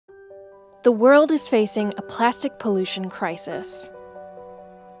The world is facing a plastic pollution crisis.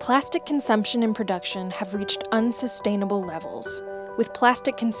 Plastic consumption and production have reached unsustainable levels, with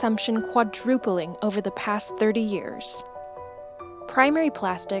plastic consumption quadrupling over the past 30 years. Primary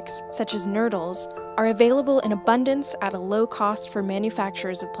plastics, such as nurdles, are available in abundance at a low cost for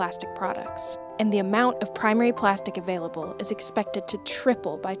manufacturers of plastic products, and the amount of primary plastic available is expected to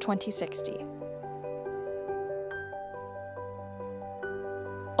triple by 2060.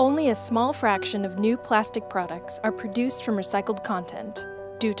 Only a small fraction of new plastic products are produced from recycled content,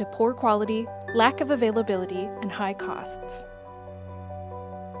 due to poor quality, lack of availability, and high costs.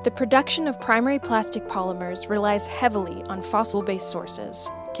 The production of primary plastic polymers relies heavily on fossil-based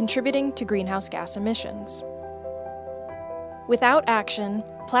sources, contributing to greenhouse gas emissions. Without action,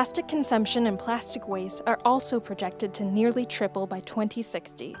 plastic consumption and plastic waste are also projected to nearly triple by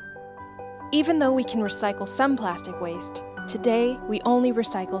 2060. Even though we can recycle some plastic waste, today we only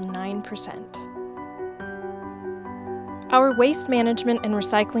recycle 9%. Our waste management and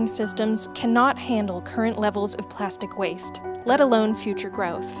recycling systems cannot handle current levels of plastic waste, let alone future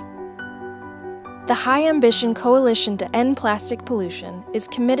growth. The High Ambition Coalition to End Plastic Pollution is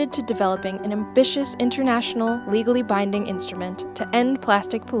committed to developing an ambitious international, legally binding instrument to end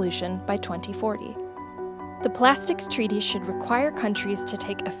plastic pollution by 2040. The Plastics Treaty should require countries to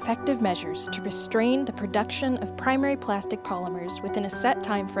take effective measures to restrain the production of primary plastic polymers within a set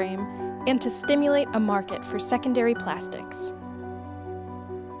timeframe and to stimulate a market for secondary plastics.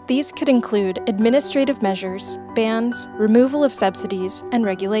 These could include administrative measures, bans, removal of subsidies, and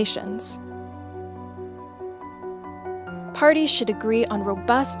regulations. Parties should agree on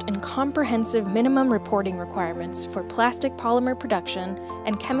robust and comprehensive minimum reporting requirements for plastic polymer production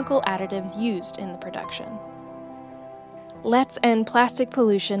and chemical additives used in the production. Let's end plastic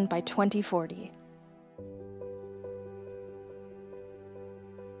pollution by 2040.